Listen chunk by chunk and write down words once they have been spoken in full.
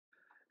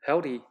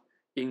Howdy!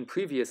 In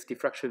previous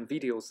diffraction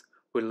videos,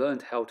 we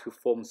learned how to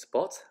form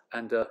spots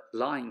and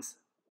lines.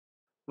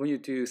 When you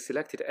do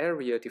selected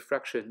area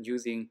diffraction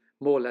using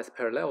more or less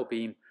parallel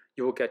beam,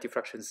 you will get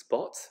diffraction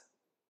spots.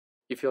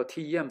 If your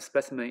TEM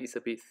specimen is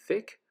a bit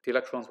thick, the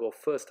electrons will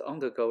first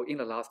undergo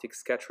inelastic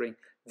scattering,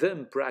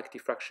 then Bragg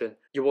diffraction.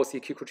 You will see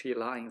Kikuchi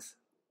lines.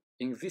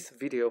 In this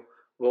video,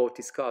 we'll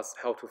discuss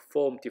how to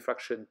form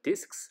diffraction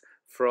disks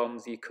from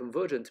the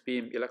convergent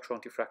beam electron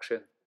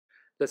diffraction.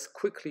 Let's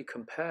quickly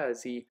compare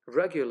the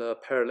regular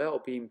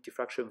parallel beam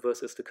diffraction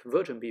versus the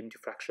convergent beam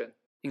diffraction.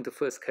 In the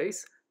first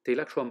case, the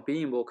electron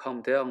beam will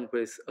come down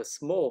with a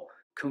small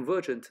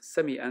convergent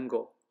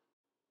semi-angle.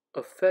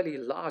 A fairly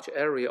large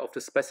area of the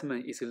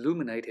specimen is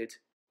illuminated.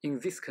 In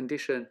this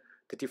condition,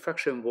 the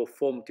diffraction will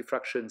form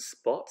diffraction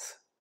spots.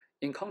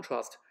 In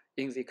contrast,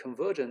 in the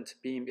convergent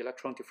beam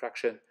electron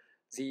diffraction,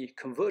 the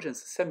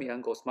convergence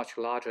semi-angle is much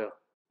larger.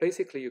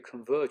 Basically, you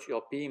converge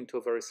your beam to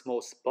a very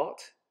small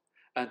spot,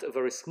 and a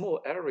very small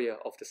area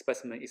of the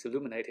specimen is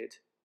illuminated.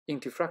 In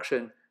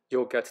diffraction,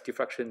 you'll get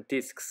diffraction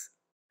disks.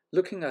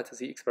 Looking at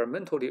the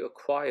experimentally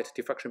acquired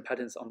diffraction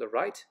patterns on the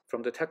right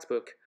from the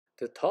textbook,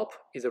 the top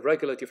is a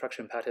regular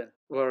diffraction pattern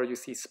where you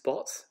see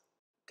spots.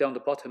 Down the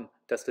bottom,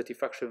 that's the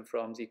diffraction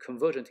from the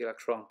convergent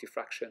electron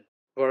diffraction,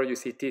 where you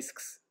see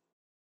disks.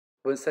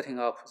 When setting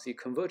up the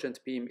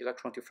convergent beam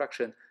electron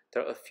diffraction,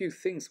 there are a few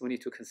things we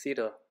need to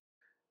consider: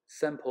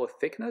 sample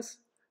thickness,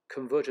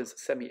 convergence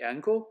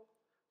semi-angle,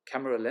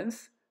 camera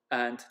length,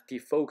 and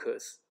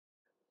defocus.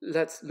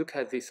 Let's look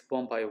at this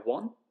one by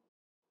one.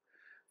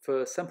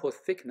 For sample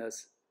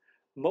thickness,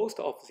 most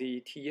of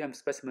the TEM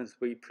specimens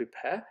we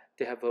prepare,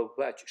 they have a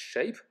wedge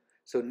shape,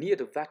 so near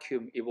the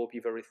vacuum it will be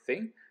very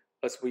thin.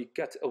 As we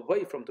get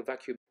away from the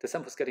vacuum, the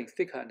sample is getting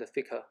thicker and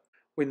thicker.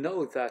 We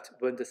know that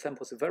when the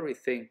sample is very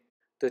thin,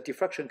 the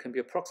diffraction can be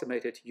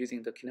approximated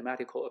using the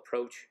kinematical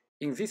approach.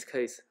 In this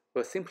case,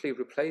 we're simply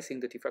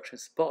replacing the diffraction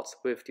spots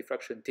with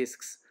diffraction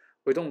disks.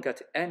 We don't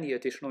get any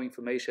additional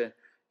information.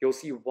 You'll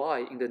see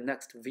why in the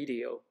next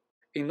video.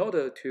 In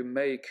order to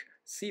make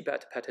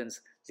CBED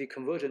patterns, the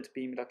convergent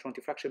beam electron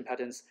diffraction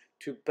patterns,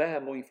 to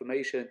bear more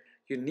information,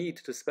 you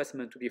need the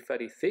specimen to be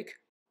fairly thick,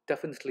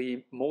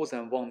 definitely more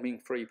than one mean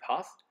free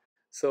path.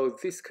 So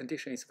this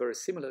condition is very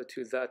similar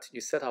to that you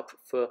set up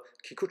for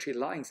Kikuchi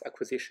lines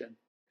acquisition.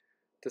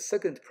 The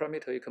second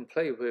parameter you can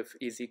play with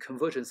is the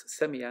convergence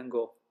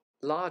semi-angle.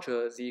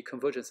 Larger the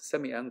convergence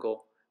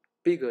semi-angle,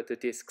 bigger the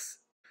disks.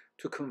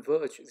 To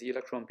converge the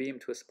electron beam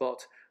to a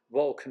spot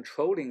while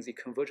controlling the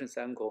convergence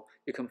angle,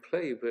 you can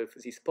play with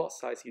the spot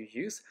size you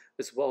use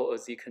as well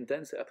as the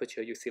condenser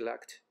aperture you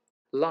select.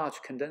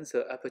 Large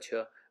condenser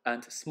aperture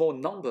and small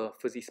number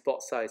for the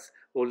spot size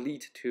will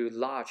lead to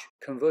large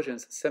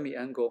convergence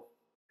semi-angle.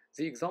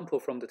 The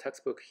example from the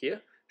textbook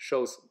here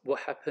shows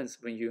what happens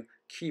when you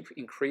keep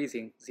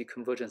increasing the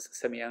convergence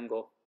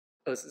semi-angle.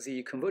 As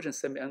the convergence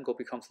semi-angle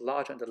becomes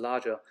larger and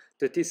larger,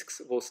 the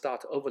disks will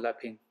start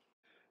overlapping.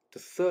 The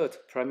third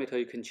parameter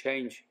you can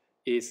change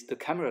is the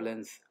camera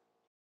length.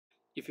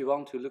 If you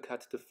want to look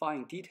at the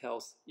fine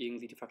details in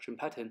the diffraction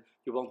pattern,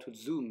 you want to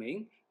zoom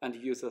in and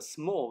use a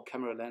small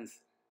camera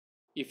length.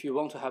 If you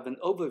want to have an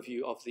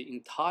overview of the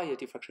entire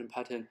diffraction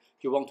pattern,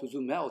 you want to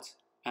zoom out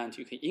and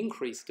you can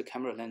increase the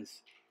camera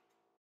length.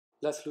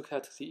 Let's look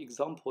at the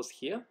examples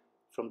here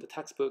from the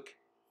textbook.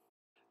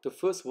 The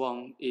first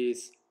one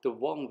is the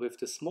one with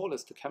the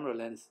smallest camera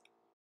length.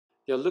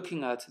 You're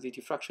looking at the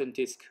diffraction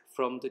disk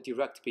from the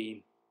direct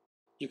beam.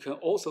 You can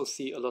also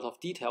see a lot of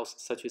details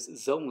such as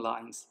zone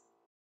lines.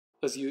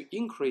 As you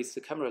increase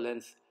the camera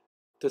length,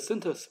 the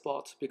center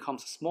spot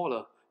becomes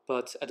smaller,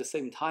 but at the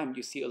same time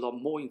you see a lot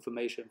more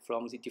information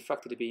from the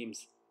diffracted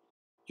beams.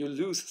 You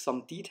lose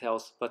some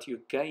details, but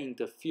you gain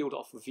the field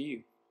of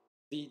view.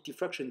 The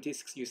diffraction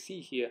disks you see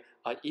here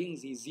are in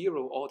the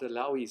zero order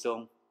Laue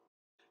zone.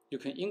 You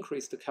can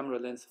increase the camera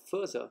length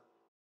further.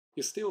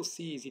 You still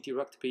see the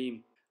direct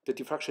beam, the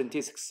diffraction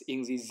disks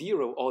in the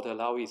zero order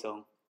Laue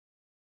zone.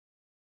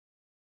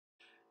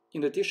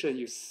 In addition,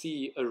 you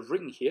see a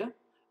ring here,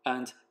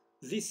 and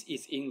this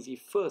is in the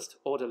first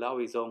order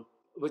Laue zone,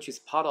 which is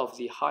part of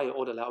the higher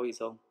order Laue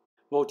zone.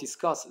 We'll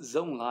discuss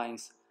zone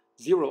lines,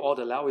 zero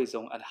order Laue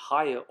zone and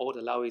higher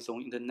order Laue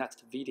zone in the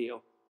next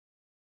video.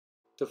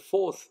 The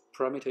fourth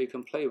parameter you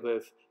can play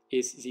with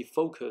is the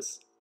focus.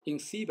 In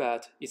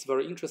CBED, it's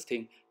very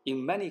interesting.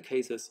 In many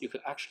cases, you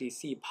can actually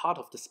see part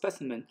of the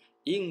specimen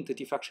in the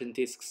diffraction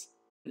disks.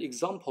 An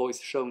example is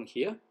shown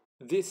here.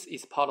 This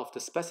is part of the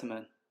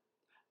specimen,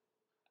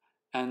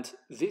 and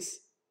this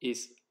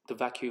is the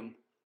vacuum.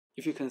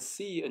 If you can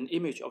see an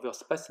image of your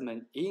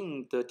specimen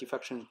in the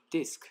diffraction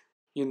disk,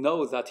 you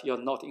know that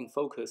you're not in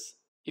focus.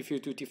 If you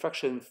do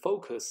diffraction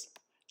focus,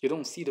 you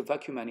don't see the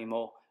vacuum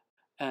anymore,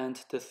 and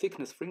the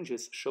thickness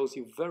fringes shows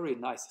you very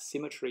nice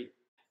symmetry.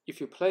 If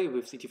you play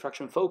with the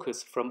diffraction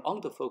focus from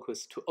under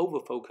focus to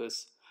over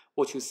focus,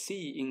 what you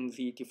see in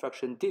the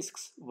diffraction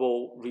disks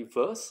will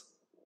reverse.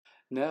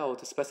 Now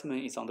the specimen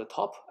is on the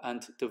top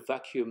and the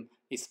vacuum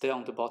is there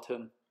on the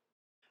bottom.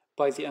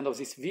 By the end of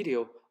this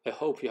video, I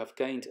hope you have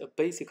gained a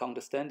basic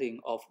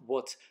understanding of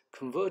what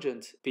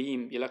convergent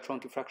beam electron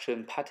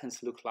diffraction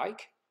patterns look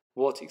like,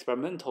 what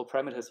experimental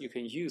parameters you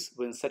can use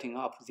when setting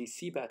up the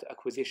CBED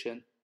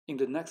acquisition. In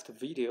the next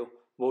video,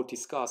 we'll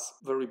discuss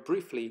very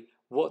briefly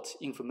what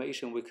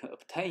information we can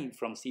obtain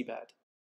from CBED.